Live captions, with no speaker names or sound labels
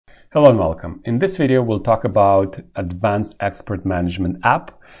Hello and welcome. In this video, we'll talk about Advanced Export Management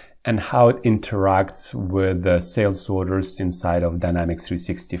app and how it interacts with the sales orders inside of Dynamics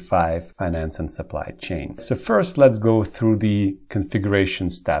 365 Finance and Supply Chain. So first, let's go through the configuration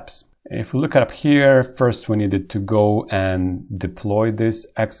steps. If we look up here, first we needed to go and deploy this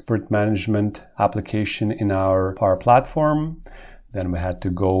export management application in our Power Platform. Then we had to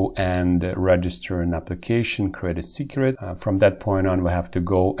go and register an application, create a secret. From that point on, we have to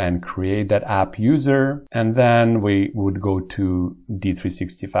go and create that app user. And then we would go to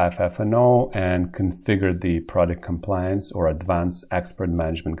D365 F&O and configure the product compliance or advanced export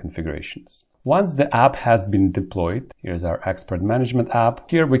management configurations. Once the app has been deployed, here's our export management app.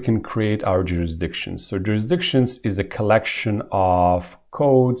 Here we can create our jurisdictions. So jurisdictions is a collection of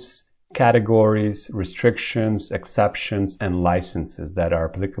codes, categories, restrictions, exceptions, and licenses that are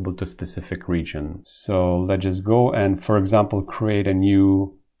applicable to a specific region. So let's just go and, for example, create a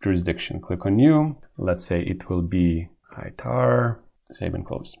new jurisdiction. Click on new. Let's say it will be ITAR, save and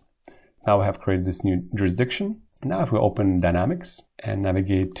close. Now we have created this new jurisdiction. Now if we open Dynamics and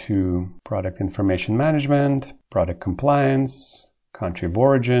navigate to Product Information Management, Product Compliance, Country of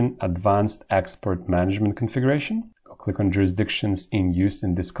Origin, Advanced Export Management Configuration, click on jurisdictions in use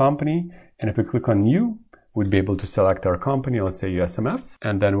in this company. And if we click on new, we'd be able to select our company, let's say USMF,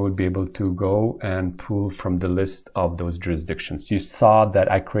 and then we'll be able to go and pull from the list of those jurisdictions. You saw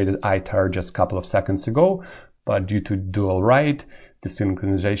that I created ITAR just a couple of seconds ago, but due to dual write, the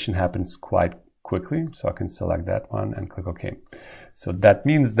synchronization happens quite quickly. So I can select that one and click OK. So that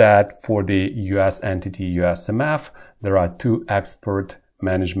means that for the US entity USMF, there are two export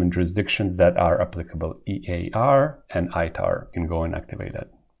management jurisdictions that are applicable, EAR and ITAR. You can go and activate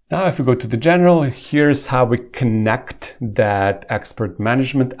that. Now, if we go to the general, here's how we connect that export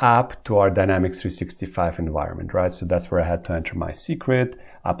management app to our Dynamics 365 environment, right? So that's where I had to enter my secret,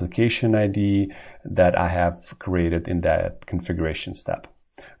 application ID that I have created in that configuration step,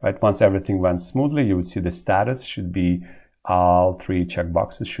 right? Once everything went smoothly, you would see the status should be all three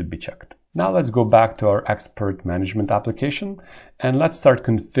checkboxes should be checked. Now let's go back to our export management application and let's start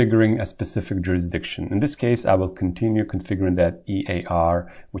configuring a specific jurisdiction. In this case, I will continue configuring that EAR,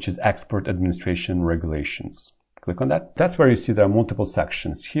 which is Export Administration Regulations. Click on that. That's where you see there are multiple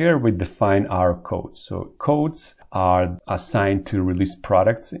sections. Here we define our codes. So codes are assigned to release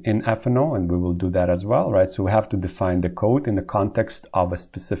products in F&O, and we will do that as well, right? So we have to define the code in the context of a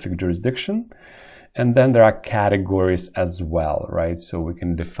specific jurisdiction. And then there are categories as well, right? So we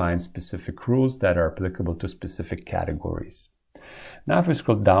can define specific rules that are applicable to specific categories. Now, if we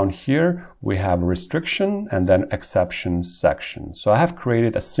scroll down here, we have restriction and then exceptions section. So I have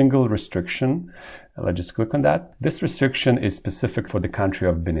created a single restriction. Let's just click on that. This restriction is specific for the country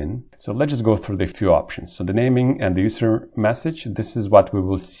of Benin. So let's just go through the few options. So the naming and the user message, this is what we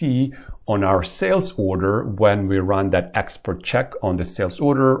will see on our sales order when we run that export check on the sales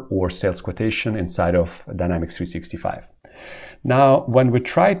order or sales quotation inside of Dynamics 365. Now, when we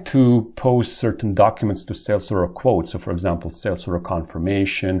try to post certain documents to sales order quote, so for example, sales order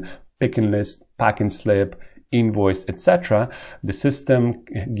confirmation, picking list, packing slip, invoice, etc., the system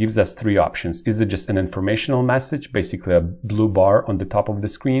gives us three options. Is it just an informational message, basically a blue bar on the top of the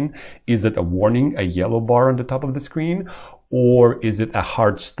screen? Is it a warning, a yellow bar on the top of the screen? Or is it a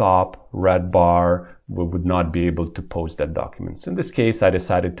hard stop, red bar? We would not be able to post that document. So in this case, I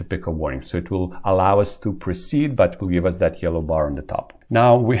decided to pick a warning. So it will allow us to proceed, but will give us that yellow bar on the top.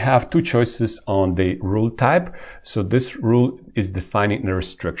 Now we have two choices on the rule type. So this rule is defining a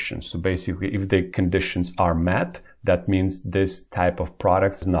restriction. So basically, if the conditions are met, that means this type of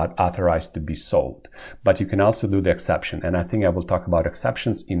products is not authorized to be sold. But you can also do the exception. And I think I will talk about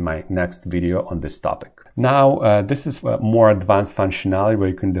exceptions in my next video on this topic. Now, this is a more advanced functionality where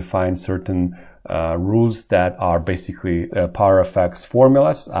you can define certain rules that are basically PowerFX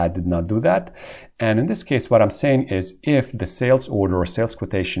formulas. I did not do that. And in this case, what I'm saying is if the sales order or sales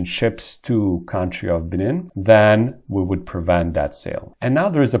quotation ships to country of Benin, then we would prevent that sale. And now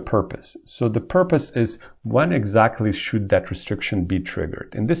there is a purpose. So the purpose is when exactly should that restriction be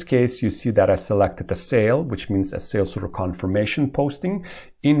triggered? In this case, you see that I selected a sale, which means a sales order confirmation posting,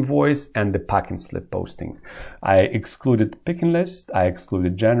 invoice, and the packing slip posting. I excluded picking list, I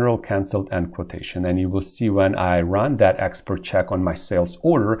excluded general, canceled, and quotation. And you will see when I run that export check on my sales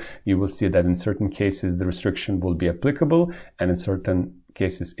order, you will see that in certain cases the restriction will be applicable and in certain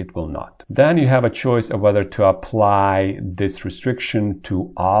cases it will not. Then you have a choice of whether to apply this restriction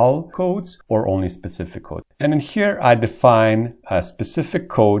to all codes or only specific codes. And in here I define a specific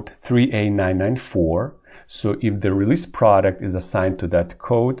code 3A994. So if the release product is assigned to that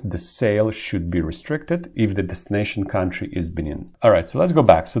code, the sale should be restricted if the destination country is Benin. All right, so let's go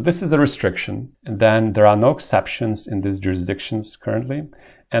back. So this is a restriction, and then there are no exceptions in these jurisdictions currently.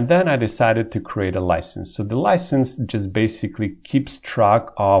 And then I decided to create a license. So the license just basically keeps track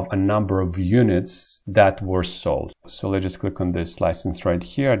of a number of units that were sold. So let's just click on this license right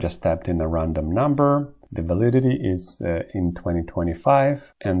here. I just tapped in a random number. The validity is in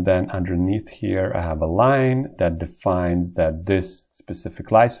 2025. And then underneath here, I have a line that defines that this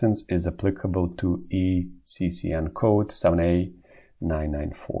specific license is applicable to ECCN code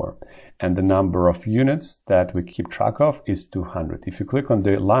 7A994. And the number of units that we keep track of is 200. If you click on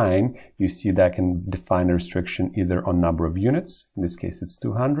the line, you see that I can define a restriction either on number of units, in this case it's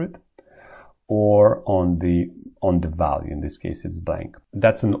 200, or on the value, in this case it's blank.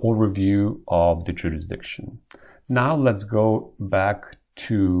 That's an overview of the jurisdiction. Now let's go back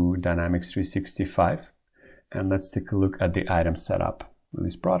to Dynamics 365 and let's take a look at the item setup,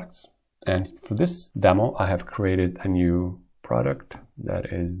 release products. And for this demo, I have created a new product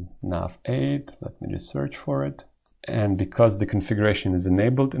that is NAV8. Let me just search for it. And because the configuration is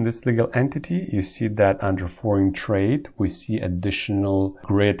enabled in this legal entity, you see that under foreign trade, we see additional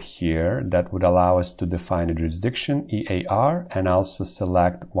grid here that would allow us to define a jurisdiction, EAR, and also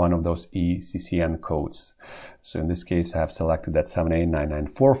select one of those ECCN codes. So in this case, I have selected that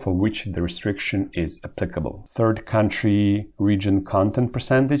 7A994 for which the restriction is applicable. Third country region content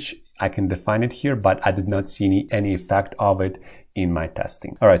percentage, I can define it here, but I did not see any effect of it in my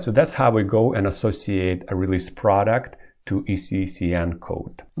testing. All right, so that's how we go and associate a release product to ECCN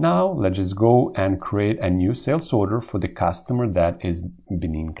code. Now let's just go and create a new sales order for the customer that is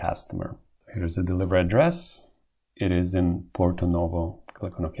Benin customer. Here's the delivery address. It is in Porto Novo.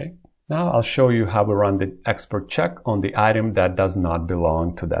 Click on OK. Now I'll show you how we run the export check on the item that does not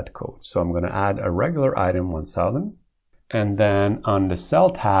belong to that code. So I'm going to add a regular item 1000. And then on the Cell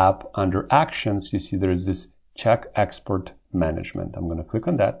tab, under Actions, you see there is this Check Export Management. I'm going to click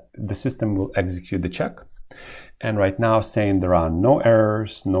on that. The system will execute the check. And right now saying there are no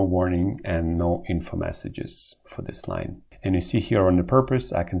errors, no warning, and no info messages for this line. And you see here on the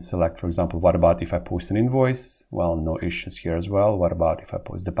purpose, I can select, for example, what about if I post an invoice? Well, no issues here as well. What about if I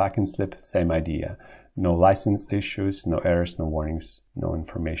post the packing slip? Same idea. No license issues, no errors, no warnings, no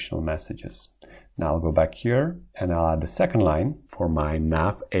informational messages. Now I'll go back here and I'll add the second line for my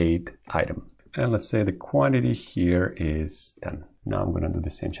NAV8 item. And let's say the quantity here is 10. Now I'm going to do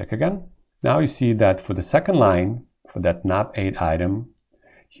the same check again. Now you see that for the second line, for that NAV8 item,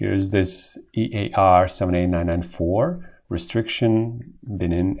 here's this EAR 7A994 restriction,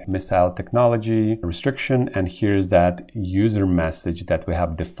 Benin missile technology restriction, and here's that user message that we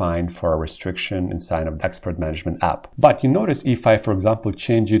have defined for a restriction inside of the export management app. But you notice if I, for example,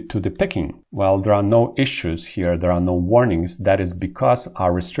 change it to the picking, well, there are no issues here, there are no warnings. That is because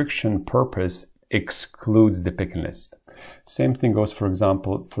our restriction purpose excludes the picking list. Same thing goes, for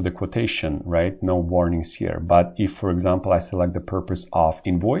example, for the quotation, right? No warnings here. But if, for example, I select the purpose of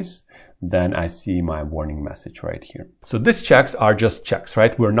invoice, then I see my warning message right here. So these checks are just checks,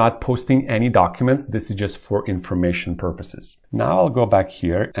 right? We're not posting any documents. This is just for information purposes. Now I'll go back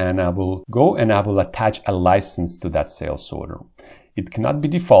here and I will attach a license to that sales order. It cannot be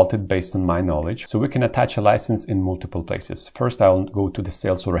defaulted based on my knowledge. So we can attach a license in multiple places. First, I'll go to the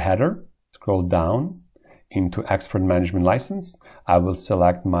sales order header, scroll down into export management license. I will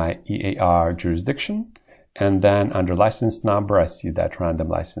select my EAR jurisdiction. And then under license number, I see that random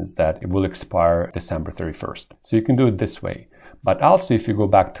license that it will expire December 31st. So you can do it this way. But also if you go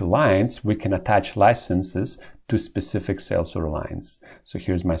back to lines, we can attach licenses to specific sales order lines. So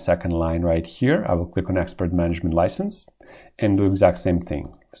here's my second line right here. I will click on export management license and do the exact same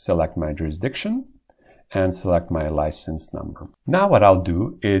thing. Select my jurisdiction and select my license number. Now what I'll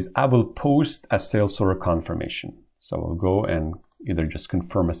do is I will post a sales order confirmation. So I'll go and either just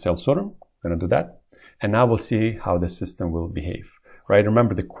confirm a sales order. I'm going to do that. And now we'll see how the system will behave, right?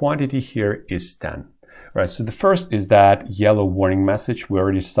 Remember, the quantity here is 10, right? So the first is that yellow warning message. We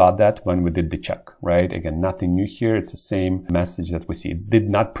already saw that when we did the check, right? Again, nothing new here. It's the same message that we see. It did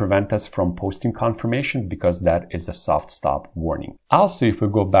not prevent us from posting confirmation because that is a soft stop warning. Also, if we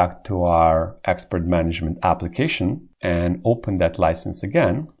go back to our export management application and open that license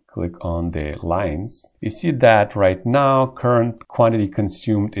again, click on the lines, you see that right now current quantity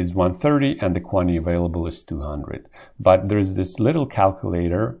consumed is 130 and the quantity available is 200. But there's this little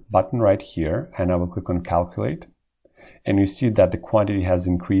calculator button right here, and I will click on calculate, and you see that the quantity has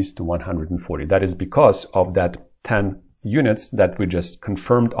increased to 140. That is because of that 10 units that we just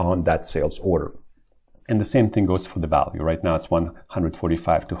confirmed on that sales order. And the same thing goes for the value. Right now it's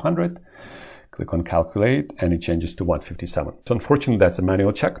 145 to 100. Click on calculate and it changes to 157. So unfortunately, that's a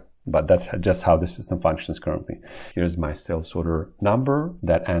manual check, but that's just how the system functions currently. Here's my sales order number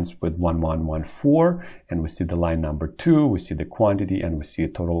that ends with 1114, and we see the line number 2, we see the quantity, and we see a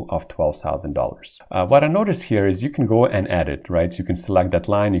total of $12,000. What I notice here is you can go and edit, right? You can select that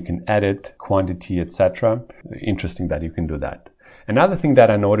line, you can edit quantity, etc. Interesting that you can do that. Another thing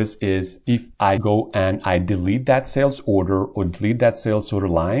that I notice is if I go and I delete that sales order or delete that sales order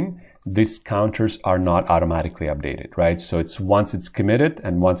line, these counters are not automatically updated, right? So it's once it's committed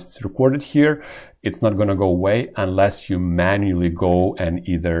and once it's recorded here, it's not going to go away unless you manually go and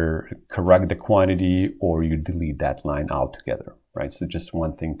either correct the quantity or you delete that line altogether, right? So just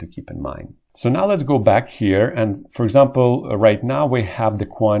one thing to keep in mind. So now let's go back here. And for example, right now we have the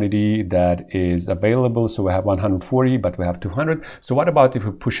quantity that is available. So we have 140, but we have 200. So what about if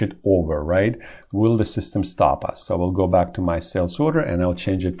we push it over, right? Will the system stop us? So we'll go back to my sales order and I'll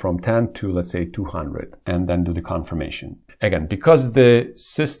change it from 10 to, let's say, 200 and then do the confirmation. Again, because the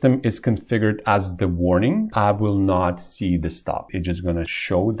system is configured as the warning, I will not see the stop. It's just going to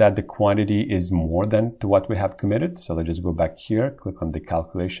show that the quantity is more than to what we have committed. So let's just go back here, click on the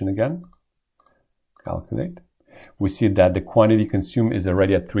calculation again. Calculate. We see that the quantity consumed is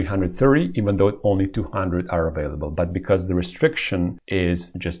already at 330, even though only 200 are available. But because the restriction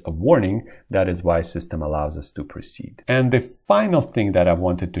is just a warning, that is why system allows us to proceed. And the final thing that I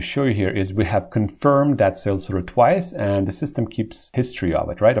wanted to show you here is we have confirmed that sales order twice, and the system keeps history of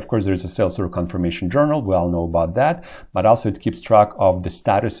it, right? Of course, there's a sales order confirmation journal. We all know about that, but also it keeps track of the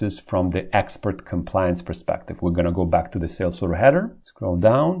statuses from the expert compliance perspective. We're going to go back to the sales order header, scroll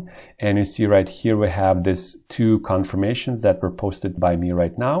down, and you see right here we have this 2 confirmations that were posted by me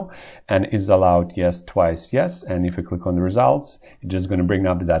right now, and is allowed yes, twice yes. And if you click on the results, it's just going to bring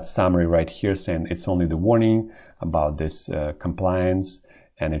up that summary right here saying it's only the warning about this compliance,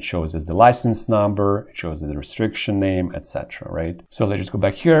 and it shows us the license number, it shows the restriction name, etc. Right? So let's just go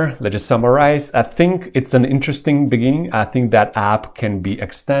back here. Let's just summarize. I think it's an interesting beginning. I think that app can be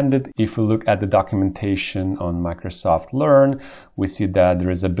extended. If we look at the documentation on Microsoft Learn, we see that there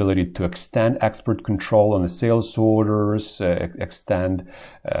is ability to extend expert control on the sales orders, extend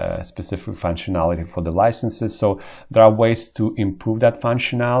specific functionality for the licenses. So there are ways to improve that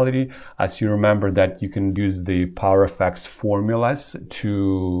functionality. As you remember that you can use the PowerFX formulas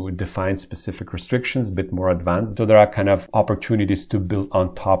to define specific restrictions, a bit more advanced. So there are kind of opportunities to build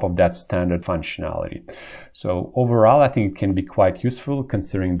on top of that standard functionality. So overall, I think it can be quite useful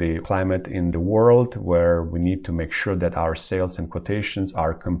considering the climate in the world where we need to make sure that our sales and quotations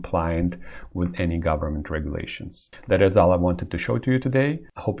are compliant with any government regulations. That is all I wanted to show to you today.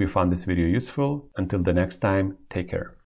 I hope you found this video useful. Until the next time, take care.